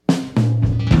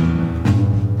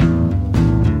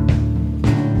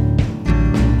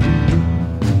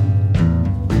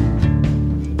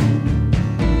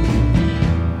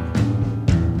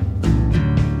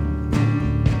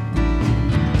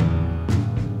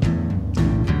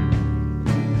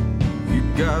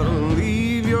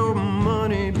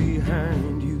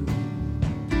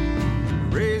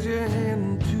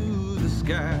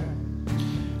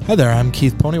Hi there, I'm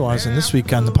Keith Ponywaz, and this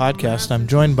week on the podcast, I'm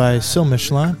joined by Sil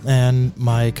Michelin and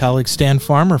my colleague Stan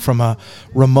Farmer from a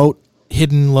remote,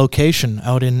 hidden location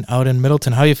out in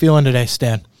Middleton. How are you feeling today,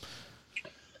 Stan?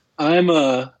 I'm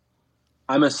a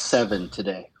 7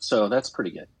 today, so that's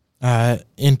pretty good.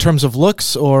 In terms of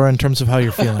looks, or in terms of how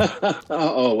you're feeling?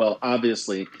 Oh well,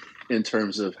 obviously, in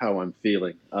terms of how I'm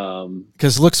feeling.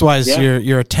 Because looks-wise,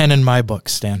 you're a 10 in my book,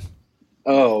 Stan.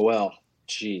 Oh well.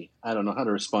 Gee, I don't know how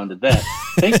to respond to that.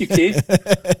 Thank you, Keith.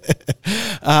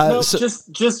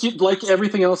 Just like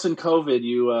everything else in COVID,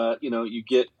 you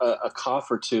get a cough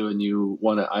or two and you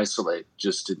want to isolate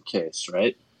just in case,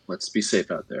 right? Let's be safe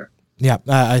out there. Yeah,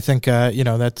 I think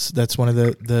that's one of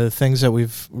the things that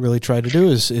we've really tried to do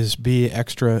is be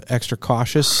extra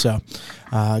cautious. So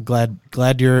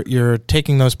glad you're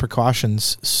taking those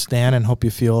precautions, Stan, and hope you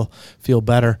feel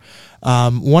better.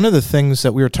 One of the things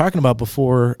that we were talking about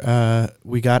before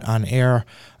we got on air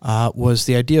was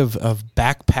the idea of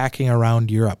backpacking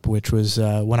around Europe, which was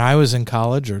when I was in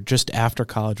college or just after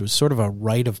college, was sort of a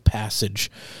rite of passage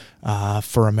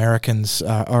for Americans,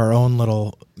 our own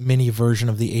little mini version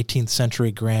of the 18th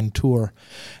century Grand Tour,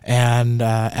 and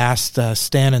asked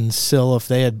Stan and Sil if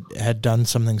they had done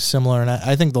something similar. And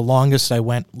I think the longest I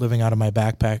went living out of my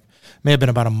backpack may have been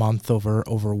about a month over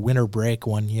winter break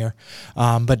one year.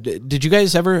 But did you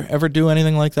guys ever do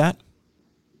anything like that?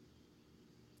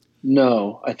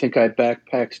 No, I think I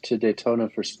backpacked to Daytona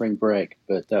for spring break,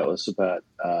 but that was about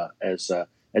as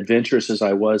adventurous as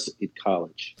I was in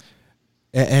college.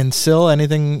 And Sil,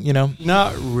 anything,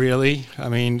 Not really. I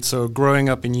mean, so growing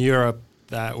up in Europe,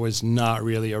 that was not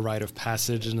really a rite of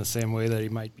passage in the same way that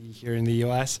it might be here in the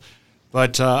U.S.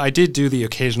 But I did do the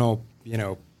occasional,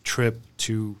 trip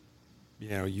to,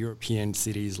 European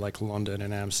cities like London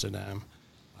and Amsterdam,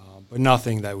 but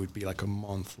nothing that would be like a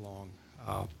month-long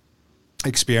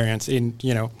experience.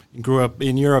 Grew up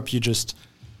in Europe, you just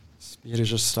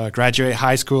graduate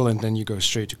high school and then you go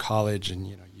straight to college, and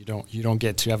you don't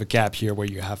get to have a gap here where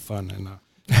you have fun and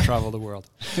travel the world.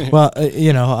 Well,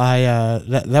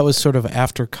 that was sort of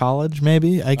after college,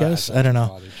 maybe, I guess. I don't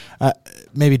know.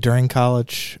 Maybe during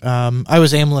college. I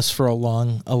was aimless for a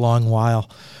long while.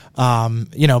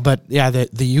 But yeah,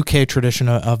 the UK tradition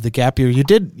of the gap year, you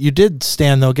did,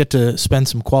 Stan, though, get to spend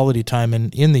some quality time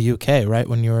in the UK, right?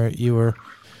 When you were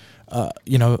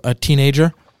a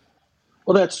teenager.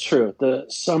 Well, that's true. The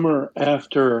summer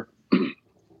after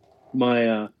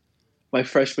my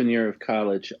freshman year of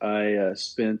college, I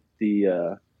spent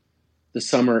the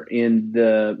summer in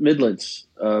the Midlands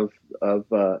of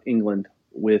England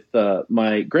with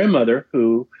my grandmother,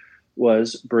 who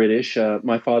was British.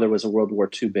 My father was a World War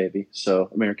II baby, so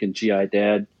American GI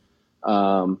dad.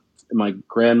 My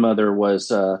grandmother was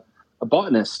a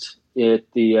botanist at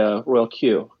the Royal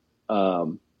Kew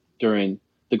during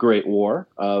the Great War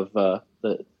of the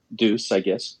Deuce, I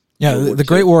guess. Yeah, the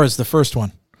Great War is the first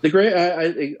one. The Great,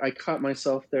 I caught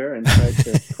myself there and tried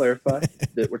to clarify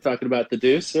that we're talking about the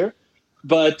Deuce here.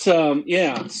 But so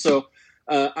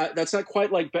that's not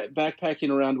quite like backpacking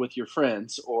around with your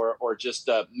friends or just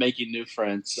making new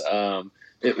friends.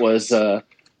 It was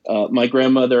my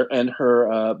grandmother and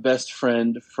her best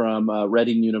friend from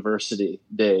Reading University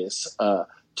days,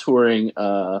 touring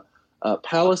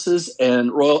palaces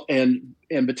and royal and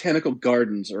botanical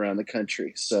gardens around the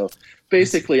country. So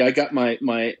basically, I got my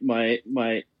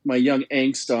young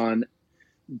angst on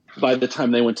by the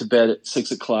time they went to bed at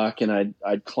 6:00, and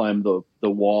I'd climb the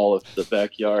wall of the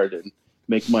backyard and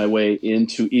make my way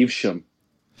into Evesham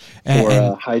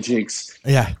for hijinks.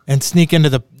 Yeah, and sneak into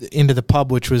the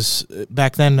pub, which was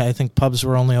back then. I think pubs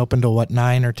were only open till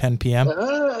 9 or 10 p.m.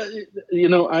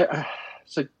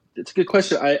 It's a good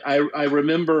question. I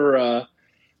remember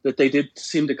that they did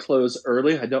seem to close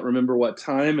early. I don't remember what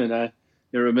time, and I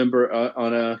remember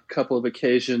on a couple of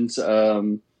occasions,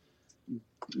 going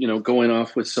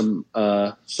off with some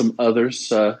others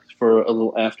for a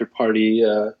little after party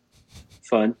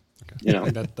fun.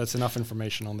 That's enough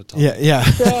information on the topic. Yeah.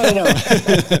 I know.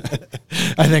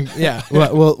 I think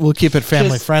we'll keep it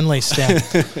family friendly, Stan.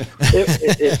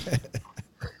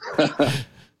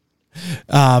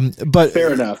 But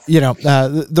fair enough.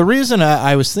 The reason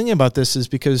I was thinking about this is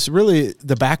because really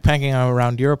the backpacking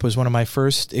around Europe was one of my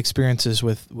first experiences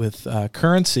with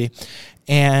currency,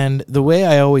 And the way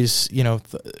I always,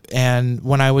 and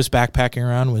when I was backpacking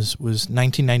around was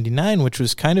 1999, which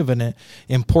was kind of an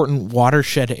important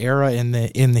watershed era in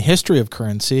the history of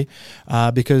currency,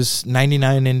 because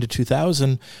 99 into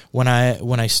 2000, when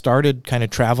I started kind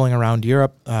of traveling around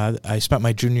Europe, I spent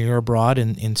my junior year abroad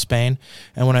in Spain,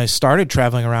 and when I started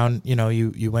traveling around,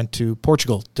 you went to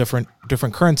Portugal, different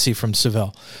currency from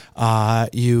Seville.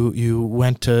 You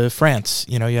went to France,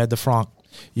 you had the franc.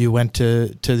 You went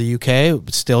to the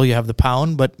UK, still you have the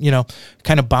pound, but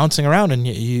kind of bouncing around, and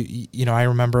I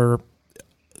remember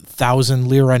 1,000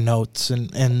 lira notes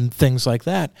and things like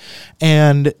that.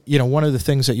 And one of the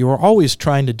things that you were always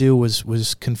trying to do was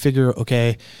configure,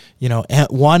 okay,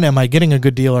 one, am I getting a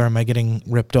good deal or am I getting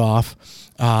ripped off?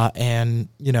 And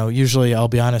usually, I'll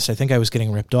be honest, I think I was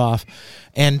getting ripped off.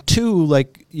 And two,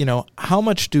 how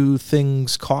much do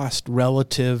things cost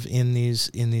relative in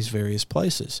these various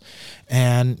places?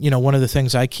 And one of the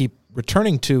things I keep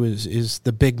returning to is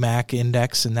the Big Mac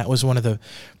index, and that was one of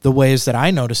the ways that I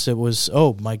noticed it was,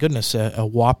 oh my goodness, a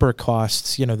Whopper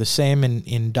costs the same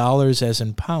in dollars as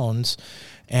in pounds,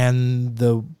 and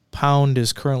the pound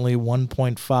is currently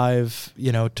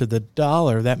 1.5 to the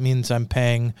dollar. That means I'm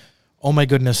paying, oh my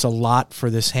goodness, a lot for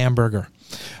this hamburger.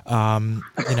 Was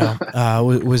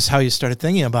how you started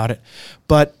thinking about it.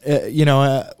 But,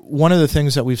 one of the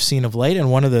things that we've seen of late,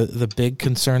 and one of the big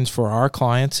concerns for our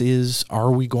clients is,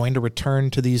 are we going to return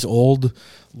to these old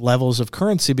levels of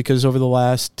currency? Because over the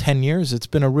last 10 years, it's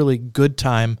been a really good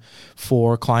time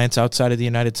for clients outside of the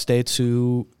United States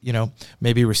who,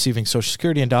 may be receiving Social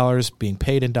Security in dollars, being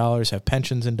paid in dollars, have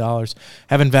pensions in dollars,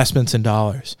 have investments in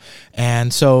dollars.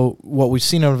 And so what we've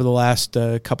seen over the last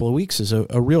couple of weeks is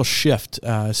a real shift,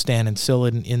 Stan and Sil,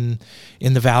 in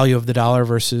the value of the dollar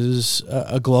versus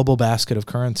a global basket of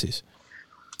currencies.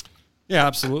 Yeah,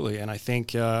 absolutely. And I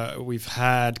think we've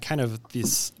had kind of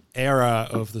this era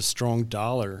of the strong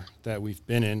dollar that we've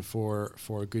been in for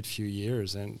a good few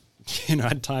years. And,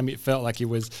 at time it felt like it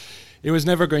was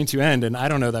never going to end. And I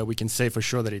don't know that we can say for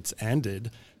sure that it's ended.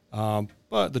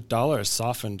 But the dollar has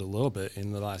softened a little bit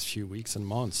in the last few weeks and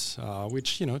months,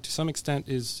 which, to some extent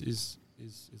is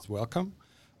welcome.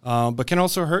 But can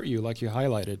also hurt you, like you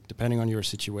highlighted, depending on your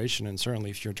situation. And certainly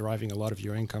if you're deriving a lot of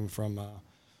your income from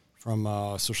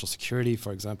Social Security,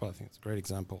 for example, I think it's a great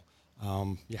example.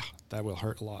 That will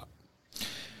hurt a lot.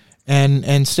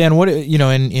 And Stan, what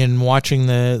in watching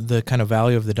the kind of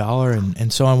value of the dollar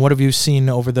and so on, what have you seen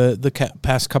over the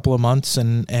past couple of months,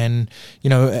 and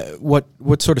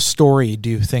what sort of story do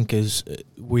you think is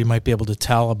we might be able to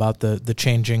tell about the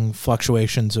changing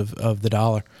fluctuations of the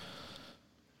dollar?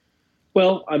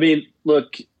 Well, I mean,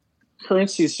 look,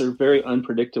 currencies are very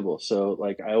unpredictable. So,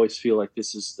 I always feel like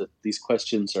these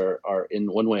questions are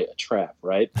in one way a trap,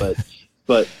 right? But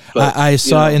I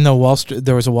saw in the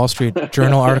there was a Wall Street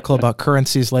Journal article about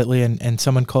currencies lately, and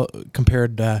someone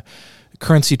compared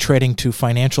currency trading to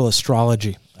financial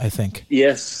astrology, I think.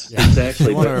 Yes, exactly.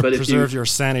 If you want to preserve your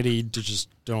sanity, to just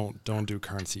don't do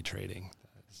currency trading.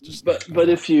 But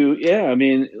if you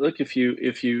look, if you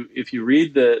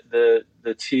read the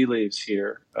tea leaves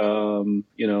here, the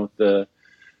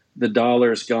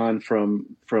dollar's gone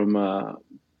from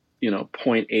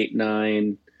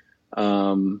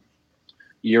 0.89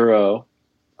 euro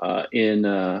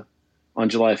on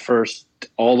July 1st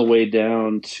all the way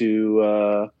down to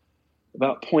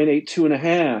about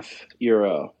 0.82.5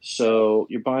 euro. So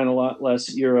you're buying a lot less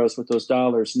euros with those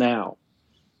dollars now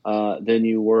than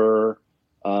you were,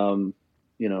 I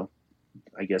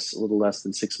guess a little less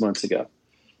than 6 months ago.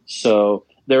 So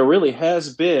there really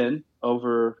has been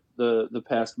over the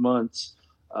past months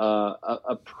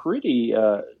a pretty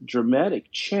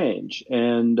dramatic change,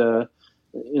 and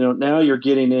now you're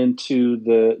getting into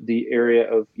the area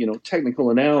of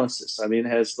technical analysis. I mean,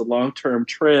 has the long-term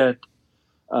trend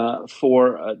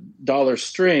for dollar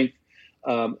strength?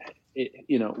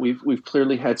 We've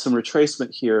clearly had some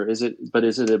retracement here. Is it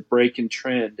a break in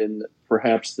trend and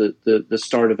perhaps the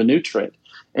start of a new trend?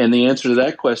 And the answer to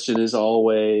that question is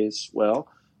always, well,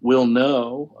 we'll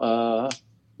know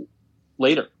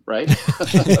later, right?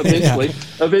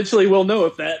 Eventually we'll know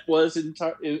if that was if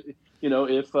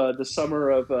the summer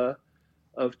of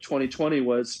 2020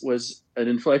 was an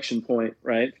inflection point,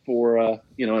 right? For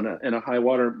and a high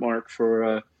water mark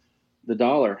for the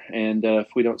dollar, and if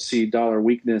we don't see dollar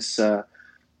weakness,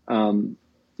 in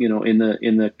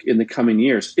the coming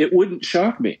years, it wouldn't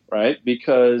shock me, right?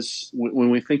 Because when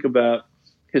we think about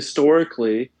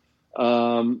historically,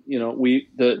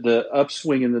 the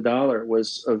upswing in the dollar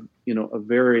was a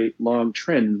very long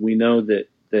trend. We know that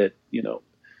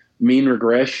mean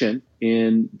regression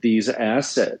in these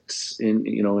assets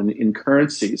in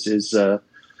currencies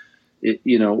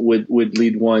would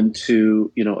lead one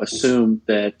to, assume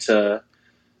that,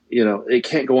 it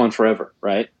can't go on forever.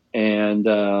 Right. And,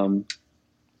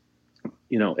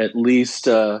 at least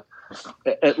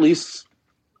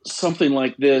something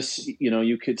like this,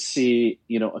 you could see,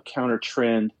 a counter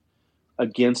trend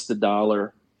against the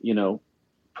dollar,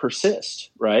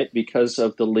 persist, right? Because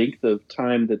of the length of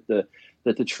time that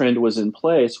the trend was in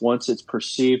place. Once it's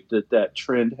perceived that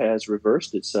trend has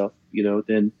reversed itself,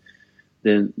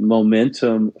 then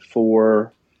momentum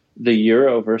for the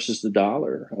euro versus the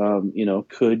dollar,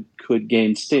 could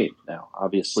gain steam. Now,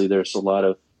 obviously, there's a lot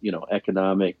of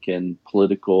economic and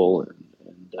political and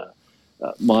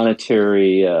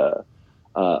monetary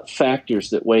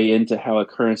factors that weigh into how a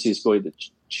currency is going to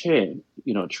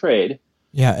trade.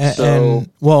 Yeah, so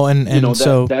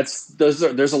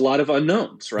there's a lot of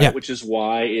unknowns, right? Yeah. Which is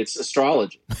why it's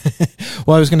astrology.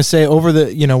 Well, I was going to say over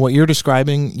what you're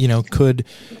describing, could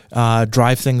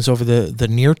drive things over the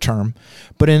near term,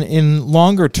 but in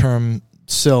longer term,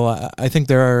 still, I think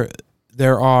there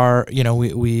are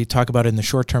we talk about it in the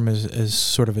short term as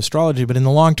sort of astrology, but in the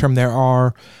long term there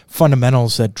are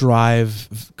fundamentals that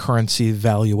drive currency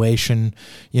valuation.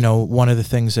 One of the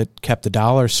things that kept the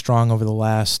dollar strong over the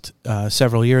last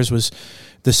several years was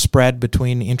the spread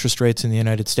between interest rates in the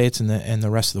United States and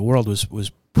the rest of the world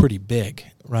was pretty big,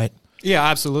 right? Yeah,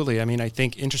 absolutely. I mean, I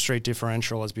think interest rate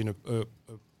differential has been a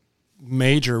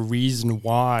major reason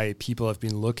why people have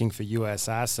been looking for U.S.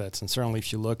 assets. And certainly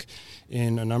if you look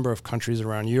in a number of countries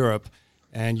around Europe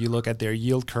and you look at their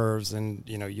yield curves and,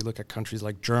 you look at countries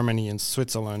like Germany and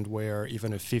Switzerland where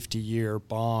even a 50-year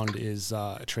bond is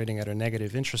trading at a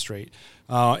negative interest rate.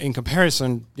 In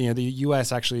comparison, the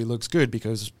U.S. actually looks good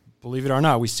because, believe it or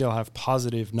not, we still have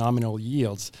positive nominal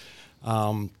yields.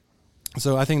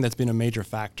 So I think that's been a major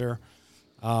factor.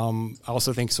 I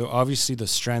also think so. Obviously, the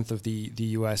strength of the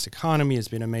U.S. economy has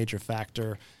been a major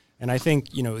factor, and I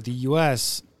think the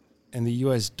U.S. and the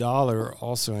U.S. dollar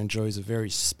also enjoys a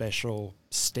very special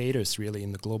status, really,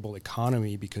 in the global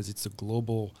economy because it's a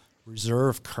global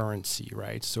reserve currency,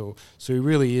 right? So it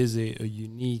really is a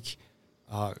unique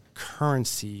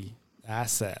currency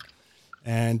asset,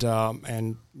 and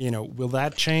will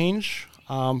that change?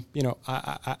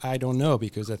 I don't know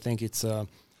because I think it's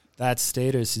that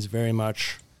status is very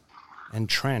much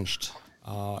entrenched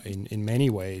in many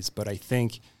ways. But I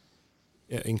think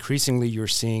increasingly you're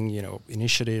seeing,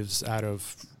 initiatives out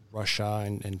of Russia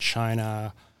and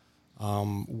China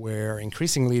where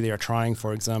increasingly they are trying,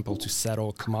 for example, to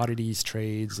settle commodities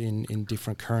trades in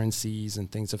different currencies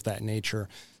and things of that nature.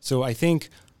 So I think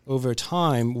over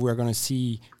time we're going to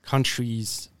see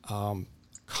countries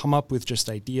come up with just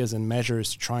ideas and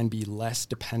measures to try and be less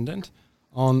dependent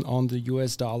on the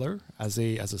U.S. dollar as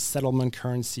a settlement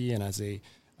currency and as a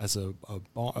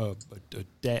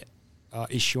debt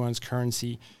issuance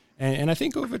currency, and I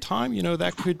think over time,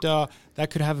 that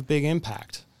could have a big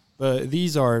impact. But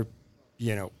these are,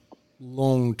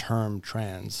 long-term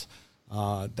trends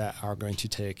that are going to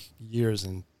take years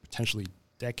and potentially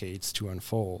decades to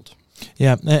unfold.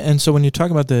 Yeah, and so when you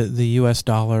talk about the U.S.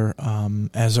 dollar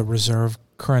as a reserve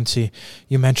currency,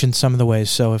 you mentioned some of the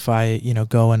ways. So if I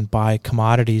go and buy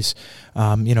commodities,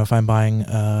 if I'm buying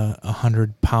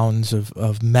 100 pounds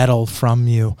of metal from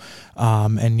you,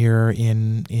 and you're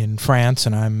in France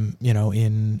and I'm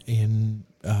in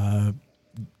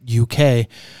UK,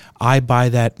 I buy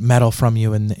that metal from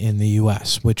you in the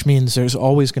US, which means there's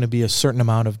always going to be a certain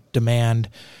amount of demand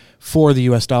for the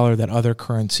U.S. dollar that other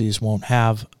currencies won't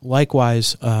have.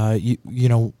 Likewise,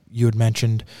 you had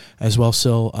mentioned as well,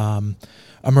 Sil,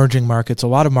 emerging markets. A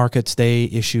lot of markets, they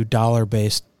issue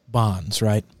dollar-based bonds,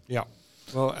 right? Yeah.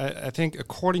 Well, I think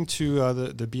according to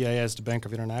the BIS, the Bank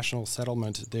of International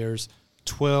Settlement, there's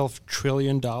 $12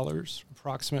 trillion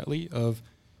approximately of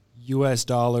U.S.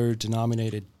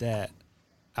 dollar-denominated debt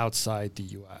outside the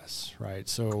U.S., right?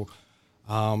 So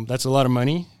that's a lot of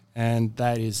money. And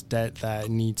that is debt that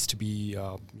needs to be,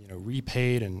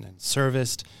 repaid and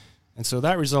serviced, and so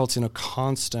that results in a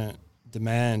constant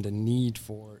demand and need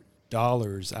for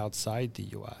dollars outside the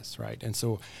U.S. Right, and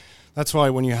so that's why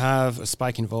when you have a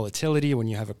spike in volatility, when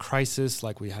you have a crisis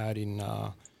like we had in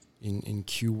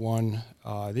Q1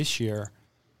 this year,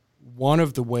 one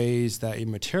of the ways that it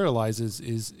materializes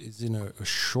is in a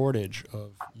shortage of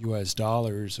U.S.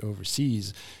 dollars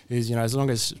overseas. Is as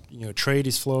long as trade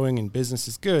is flowing and business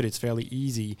is good, it's fairly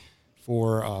easy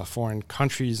for foreign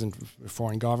countries and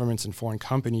foreign governments and foreign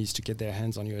companies to get their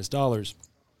hands on U.S. dollars.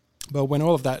 But when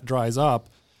all of that dries up,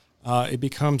 it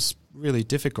becomes really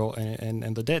difficult,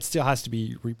 and the debt still has to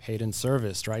be repaid and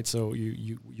serviced, right? So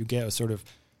you get a sort of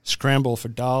scramble for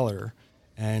dollar.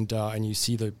 And you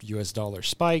see the U.S. dollar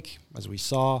spike, as we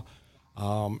saw.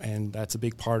 And that's a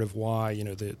big part of why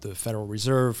the Federal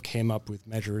Reserve came up with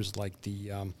measures like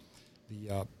the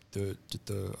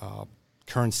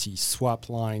currency swap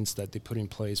lines that they put in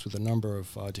place with a number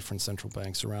of different central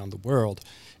banks around the world.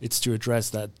 It's to address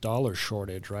that dollar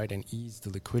shortage, right, and ease the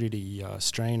liquidity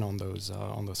strain on those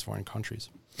foreign countries.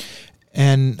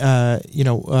 And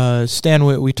Stan,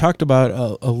 we talked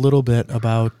about a little bit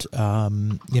about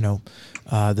the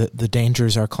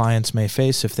dangers our clients may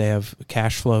face if they have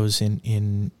cash flows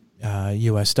in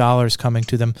U.S. dollars coming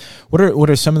to them. What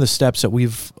are some of the steps that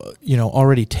we've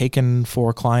already taken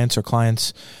for clients, or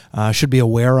clients should be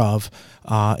aware of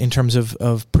in terms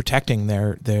of protecting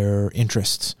their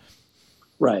interests?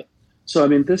 Right. So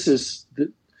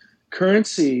the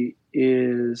currency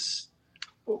is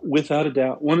without a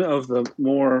doubt one of the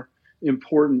more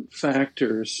important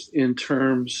factors in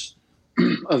terms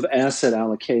of asset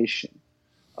allocation,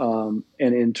 and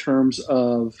in terms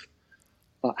of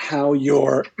how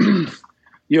your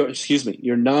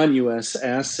non-U.S.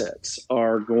 assets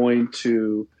are going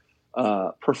to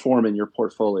perform in your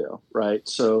portfolio, right?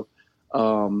 So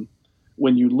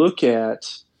when you look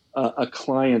at a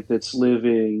client that's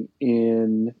living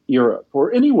in Europe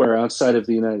or anywhere outside of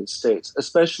the United States,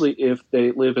 especially if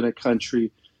they live in a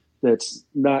country that's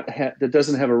that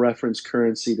doesn't have a reference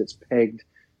currency that's pegged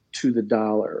to the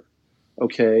dollar,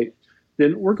 okay,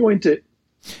 then we're going to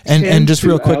And just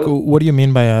real quick, what do you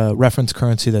mean by a reference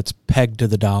currency that's pegged to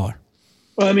the dollar?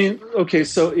 Well, okay,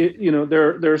 so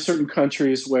there are certain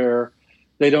countries where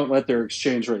they don't let their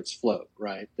exchange rates float,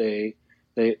 right? They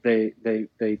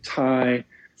tie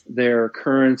their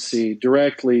currency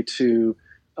directly to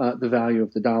the value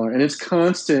of the dollar, and it's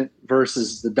constant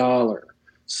versus the dollar.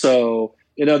 So,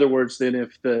 in other words, then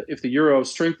if the euro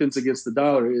strengthens against the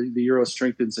dollar, the euro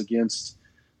strengthens against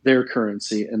their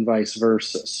currency, and vice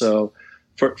versa. So,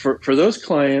 for those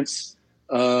clients,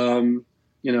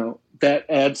 that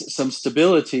adds some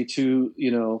stability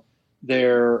to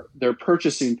their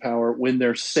purchasing power when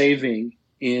they're saving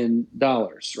in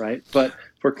dollars, right? But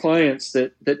for clients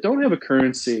that don't have a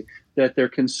currency that they're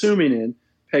consuming in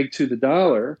pegged to the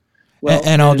dollar,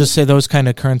 and I'll just say those kind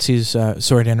of currencies,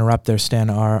 sorry to interrupt there, Stan,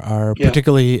 are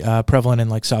particularly prevalent in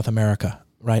like South America,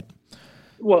 right?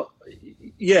 Well,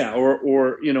 yeah,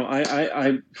 or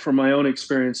I from my own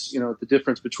experience, the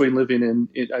difference between living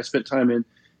I spent time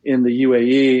in the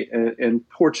UAE and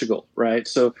Portugal, right?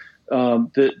 So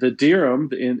the dirham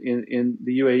in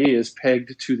the UAE is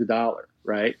pegged to the dollar,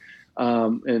 right?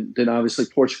 And then obviously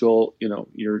Portugal,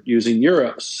 you're using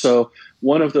euros. So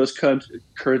one of those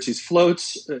currencies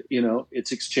floats,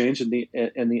 its exchange, and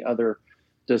the other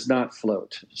does not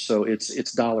float. So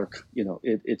it's dollar.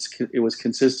 It was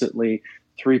consistently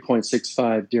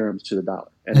 3.65 dirhams to the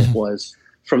dollar, and it was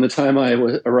from the time I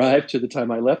arrived to the time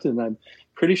I left, and I'm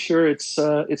pretty sure it's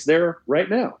there right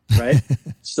now, right?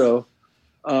 So,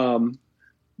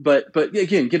 but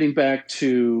again, getting back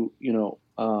to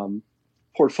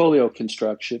portfolio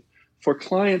construction for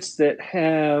clients that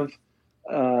have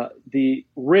the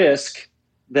risk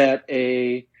that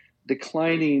a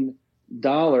declining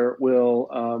dollar will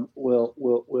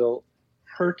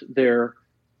hurt their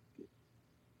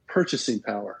purchasing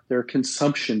power, their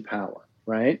consumption power,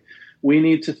 right? We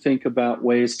need to think about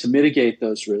ways to mitigate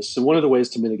those risks. And one of the ways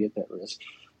to mitigate that risk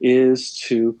is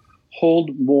to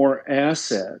hold more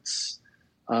assets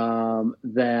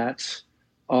that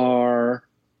are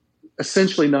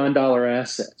essentially non-dollar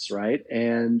assets, right?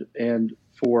 And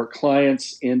for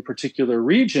clients in particular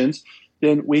regions,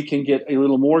 then we can get a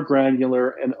little more granular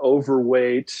and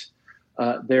overweight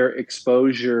their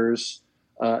exposures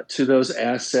to those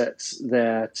assets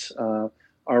that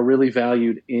are really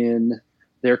valued in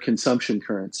their consumption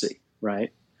currency,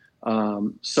 right?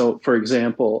 So, for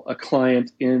example, a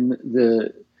client in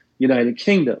the United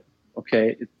Kingdom,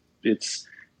 okay, it's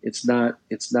not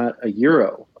a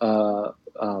euro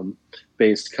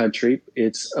based country;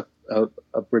 it's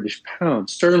a British pound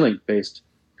sterling based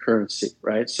currency,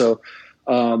 right? So,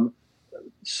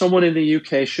 someone in the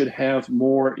UK should have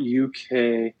more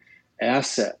UK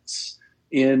assets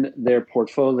in their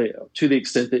portfolio. To the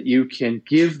extent that you can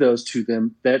give those to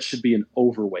them, that should be an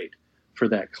overweight for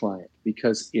that client,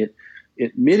 because it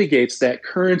mitigates that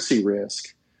currency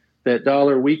risk that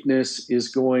dollar weakness is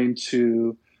going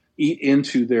to eat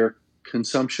into their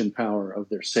consumption power of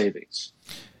their savings.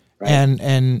 Right?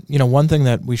 And one thing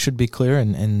that we should be clear,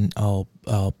 and I'll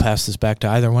pass this back to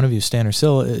either one of you, Stan or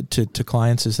Sil, to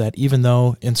clients, is that even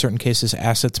though in certain cases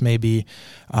assets may be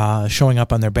showing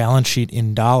up on their balance sheet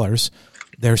in dollars,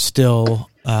 they're still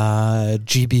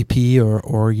GBP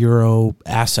or euro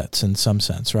assets in some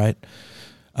sense, right?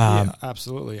 Yeah,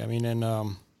 absolutely. I mean,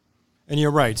 and And you're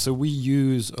right. So we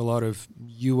use a lot of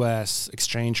U.S.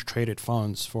 exchange-traded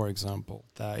funds, for example,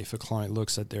 that if a client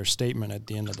looks at their statement at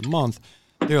the end of the month,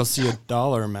 they'll see a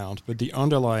dollar amount, but the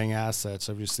underlying assets,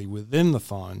 obviously, within the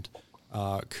fund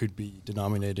could be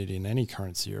denominated in any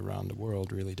currency around the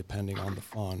world, really, depending on the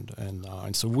fund.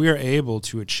 And so we're able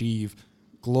to achieve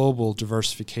global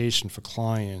diversification for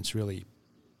clients, really,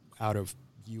 out of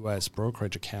U.S.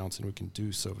 brokerage accounts, and we can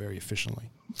do so very efficiently.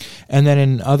 And then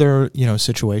in other,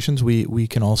 situations, we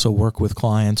can also work with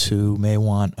clients who may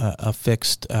want a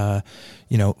fixed,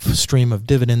 stream of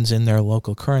dividends in their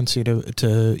local currency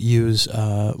to use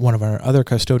one of our other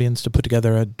custodians to put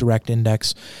together a direct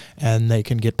index, and they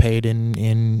can get paid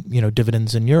in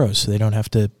dividends in euros, so they don't have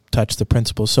to touch the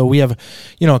principal. So we have,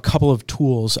 a couple of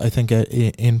tools, I think,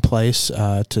 in place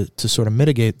to sort of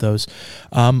mitigate those.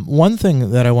 One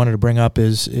thing that I wanted to bring up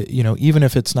is, even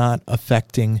if it's not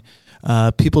affecting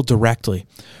people directly,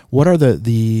 what are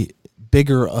the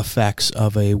bigger effects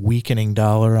of a weakening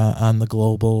dollar on the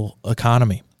global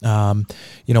economy? And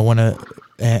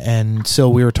so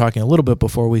we were talking a little bit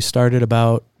before we started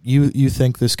about you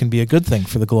think this can be a good thing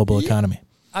for the global economy.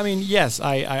 I mean, yes,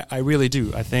 I really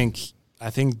do. I think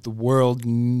the world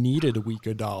needed a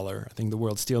weaker dollar. I think the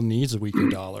world still needs a weaker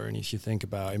dollar. And if you think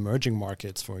about emerging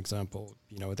markets, for example,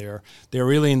 they're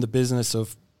really in the business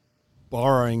of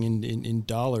borrowing in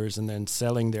dollars and then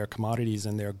selling their commodities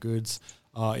and their goods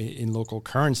in local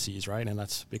currencies, right? And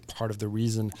that's a big part of the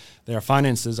reason their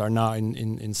finances are not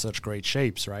in such great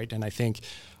shapes, right? And I think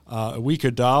a weaker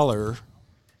dollar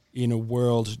in a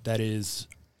world that is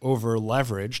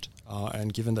over-leveraged,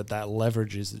 and given that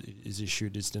leverage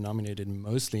is denominated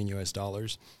mostly in US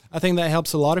dollars, I think that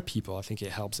helps a lot of people. I think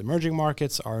it helps emerging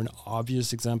markets are an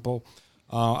obvious example.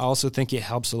 I also think it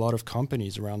helps a lot of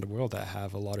companies around the world that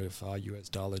have a lot of U.S.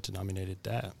 dollar denominated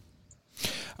debt.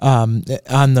 On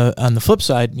the flip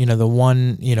side, the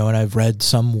one, and I've read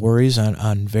some worries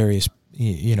on various,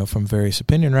 from various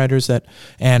opinion writers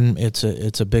and it's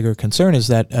a bigger concern is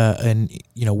that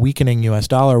weakening U.S.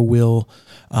 dollar will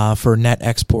for net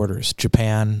exporters,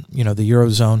 Japan, the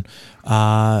Eurozone,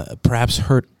 perhaps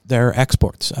hurt their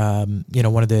exports. One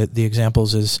of the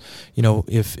examples is,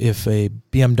 if a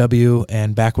BMW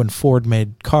and back when Ford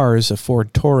made cars, a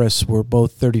Ford Taurus were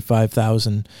both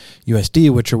 35,000 USD,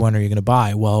 which one are you going to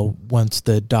buy? Well, once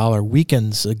the dollar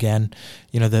weakens again,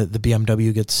 the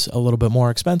BMW gets a little bit more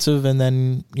expensive, and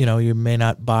then, you may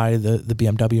not buy the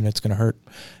BMW, and it's going to hurt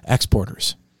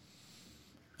exporters.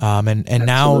 And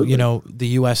now, the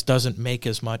U.S. doesn't make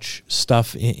as much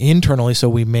stuff internally, so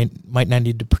we might not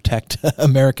need to protect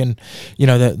American,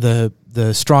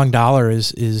 the strong dollar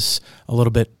is a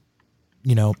little bit,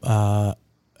 or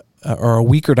a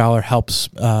weaker dollar helps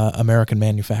American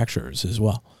manufacturers as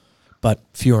well, but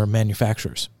fewer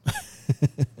manufacturers.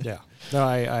 Yeah. No,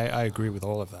 I agree with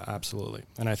all of that, absolutely.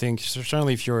 And I think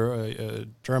certainly if you're a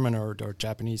German or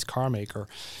Japanese car maker,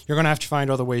 you're going to have to find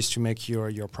other ways to make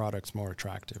your products more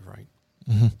attractive, right?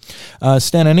 Mm-hmm.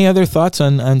 Stan, any other thoughts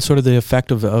on sort of the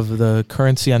effect of the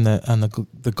currency on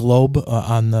the globe,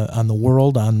 on the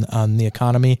world, on the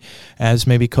economy as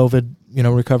maybe COVID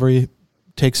recovery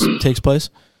takes place?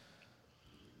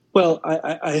 Well,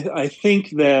 I think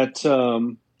that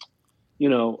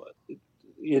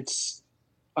it's.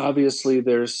 Obviously,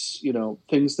 there's,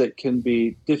 things that can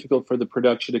be difficult for the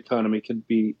production economy can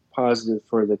be positive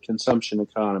for the consumption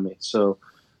economy. So,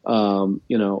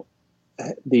 you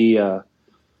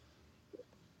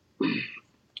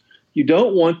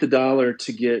don't want the dollar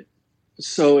to get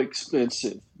so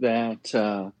expensive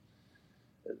that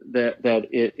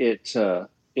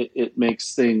it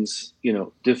makes things,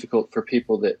 difficult for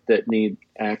people that need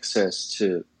access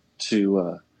to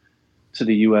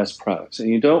the U.S. products, and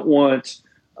you don't want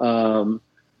to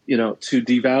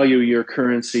devalue your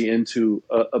currency into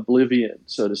oblivion,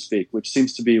 so to speak, which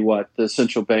seems to be what the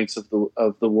central banks of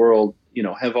the world,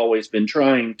 have always been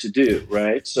trying to do,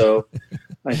 right? So,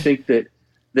 I think that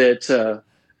a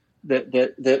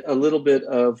little bit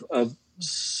of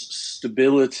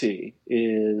stability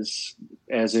is,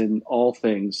 as in all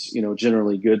things,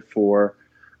 generally good for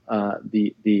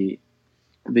the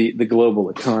global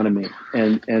economy,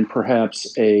 and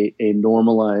perhaps a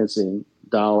normalizing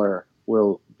dollar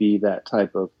will be that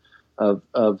type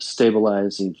of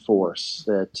stabilizing force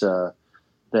that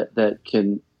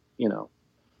can,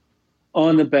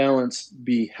 on the balance,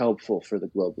 be helpful for the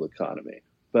global economy.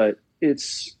 But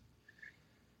it's,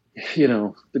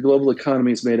 the global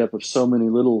economy is made up of so many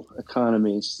little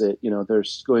economies that,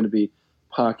 there's going to be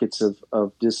pockets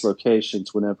of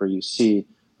dislocations whenever you see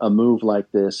a move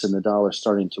like this and the dollar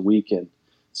starting to weaken.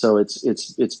 So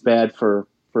it's bad for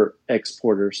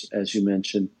exporters, as you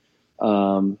mentioned.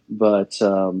 For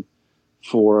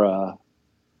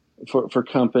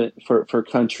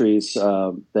countries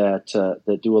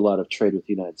that do a lot of trade with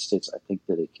the United States, I think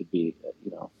that it could be,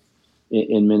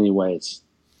 in many ways,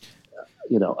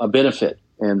 a benefit.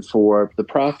 And for the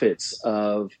profits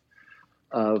of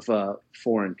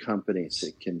foreign companies,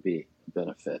 it can be a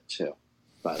benefit too,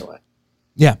 by the way.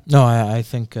 Yeah, no, I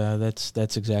think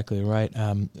that's exactly right.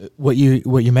 What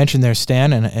you mentioned there,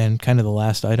 Stan, and kind of the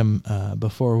last item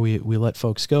before we let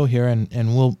folks go here,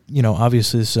 and we'll,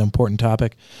 obviously this is an important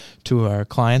topic to our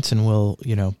clients, and we'll,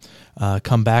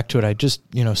 come back to it. I just,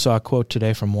 saw a quote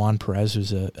today from Juan Perez,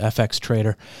 who's a FX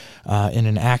trader, in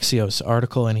an Axios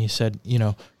article, and he said,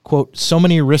 quote, "So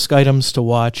many risk items to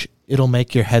watch, it'll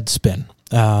make your head spin."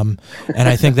 And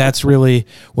I think that's really,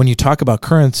 when you talk about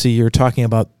currency, you're talking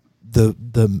about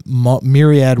the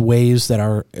myriad ways that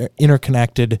our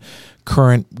interconnected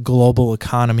current global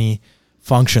economy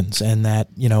functions, and that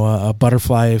a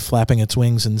butterfly flapping its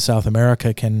wings in South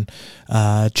America can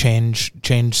change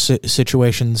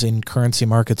situations in currency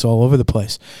markets all over the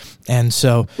place. And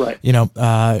so, right.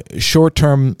 Short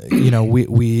term,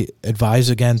 we advise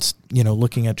against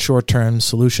looking at short term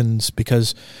solutions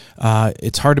because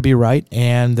it's hard to be right,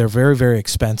 and they're very, very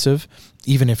expensive.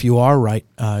 Even if you are right,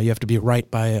 you have to be right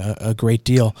by a great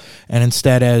deal. And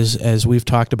instead, as we've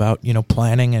talked about,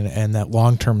 planning and that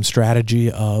long-term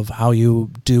strategy of how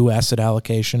you do asset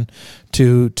allocation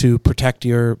to protect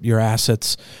your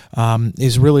assets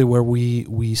is really where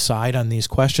we side on these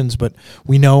questions. But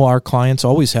we know our clients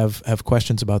always have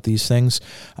questions about these things,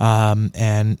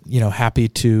 and happy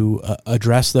to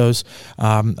address those.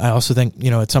 I also think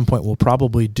at some point we'll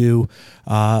probably do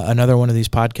another one of these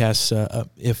podcasts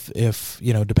if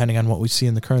depending on what we see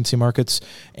in the currency markets,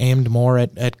 aimed more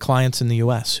at clients in the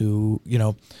U.S. who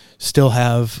still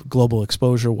have global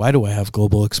exposure. Why do I have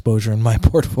global exposure in my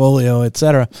portfolio, et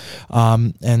cetera?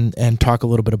 And talk a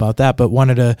little bit about that. But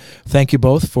wanted to thank you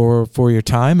both for your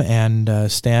time. And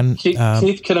Stan, Keith,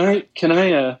 can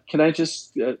I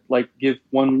just give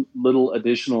one little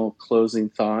additional closing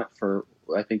thought for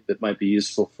I think that might be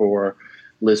useful for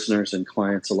listeners and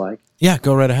clients alike? Yeah,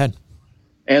 go right ahead.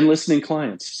 And listening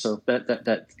clients, so that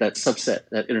subset,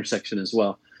 that intersection as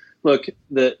well. Look,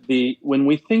 when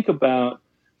we think about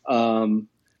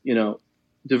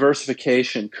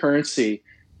diversification, currency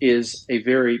is a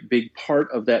very big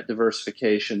part of that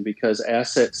diversification because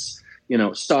assets,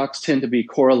 stocks tend to be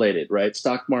correlated, right?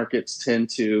 Stock markets tend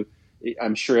to,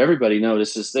 I'm sure everybody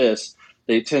notices this,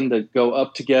 they tend to go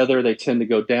up together, they tend to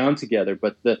go down together,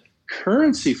 but the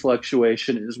currency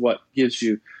fluctuation is what gives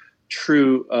you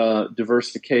true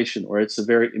diversification, or it's a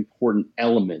very important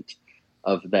element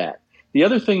of that. The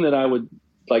other thing that I would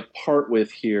part with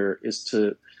here is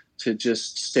to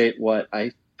just state what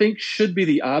I think should be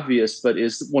the obvious, but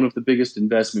is one of the biggest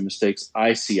investment mistakes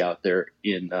I see out there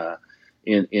in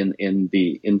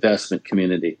the investment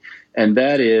community, and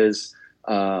that is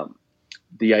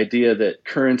the idea that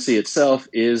currency itself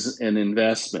is an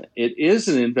investment. It is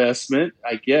an investment,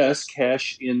 I guess.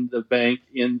 Cash in the bank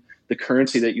in the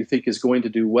currency that you think is going to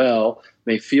do well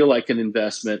may feel like an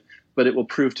investment, but it will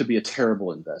prove to be a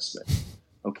terrible investment.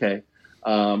 Okay.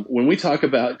 When we talk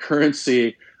about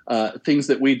currency, things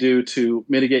that we do to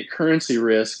mitigate currency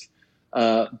risk,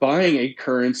 buying a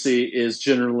currency is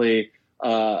generally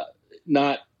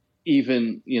not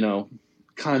even,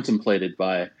 contemplated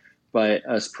by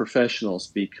us professionals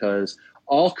because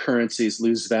all currencies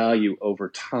lose value over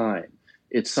time.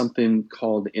 It's something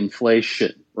called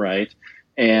inflation, right?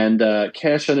 And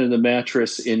cash under the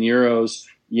mattress in euros,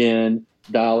 yen,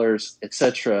 dollars,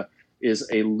 etc., is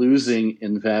a losing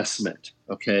investment.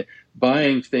 Okay,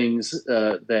 buying things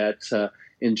that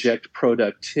inject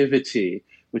productivity,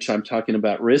 which I'm talking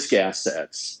about risk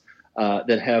assets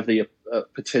that have the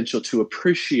potential to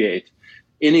appreciate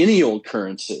in any old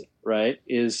currency, right,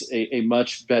 is a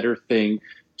much better thing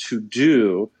to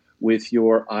do with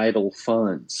your idle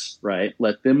funds, right?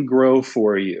 Let them grow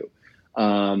for you.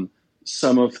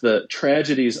 Some of the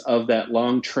tragedies of that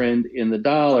long trend in the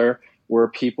dollar were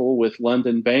people with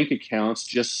London bank accounts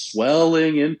just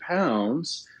swelling in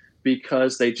pounds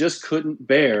because they just couldn't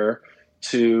bear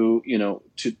to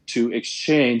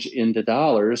exchange into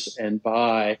dollars and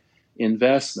buy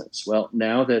investments. Well,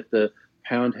 now that the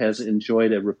pound has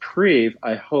enjoyed a reprieve,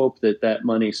 I hope that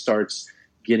money starts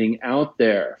getting out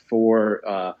there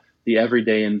for the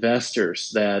everyday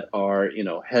investors that are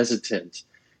hesitant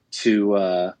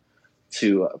to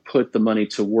put the money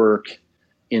to work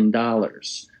in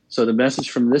dollars. So the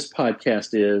message from this podcast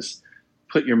is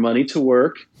put your money to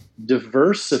work,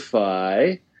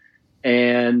 diversify,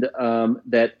 and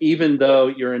that even though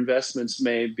your investments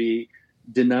may be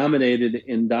denominated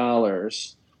in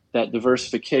dollars, that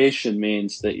diversification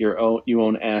means that you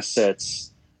own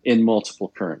assets in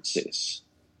multiple currencies.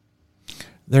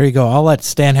 There you go. I'll let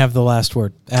Stan have the last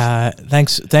word.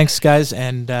 Thanks, guys,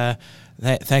 and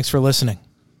thanks for listening.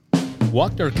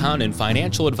 Walkner Condon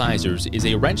Financial Advisors is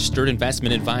a registered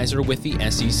investment advisor with the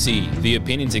SEC. The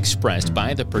opinions expressed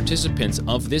by the participants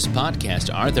of this podcast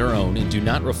are their own and do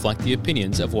not reflect the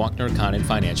opinions of Walkner Condon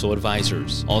Financial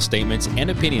Advisors. All statements and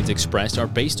opinions expressed are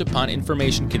based upon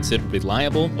information considered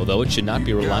reliable, although it should not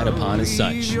be relied upon as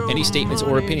such. Any statements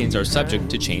or opinions are subject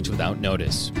to change without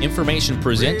notice. Information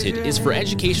presented is for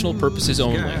educational purposes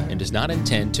only and does not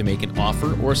intend to make an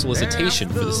offer or solicitation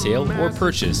for the sale or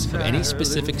purchase of any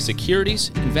specific securities,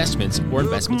 investments, or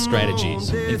investment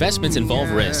strategies. Investments involve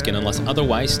risk and, unless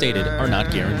otherwise stated, are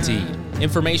not guaranteed.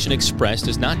 Information expressed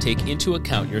does not take into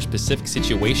account your specific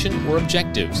situation or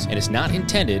objectives and is not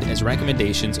intended as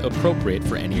recommendations appropriate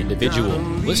for any individual.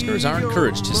 Listeners are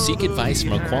encouraged to seek advice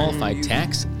from a qualified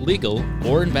tax, legal,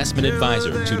 or investment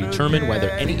advisor to determine whether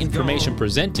any information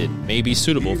presented may be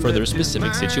suitable for their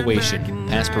specific situation.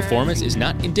 Past performance is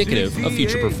not indicative of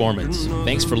future performance.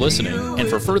 Thanks for listening, and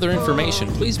for further information,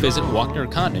 please visit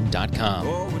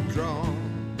WalknerCondon.com.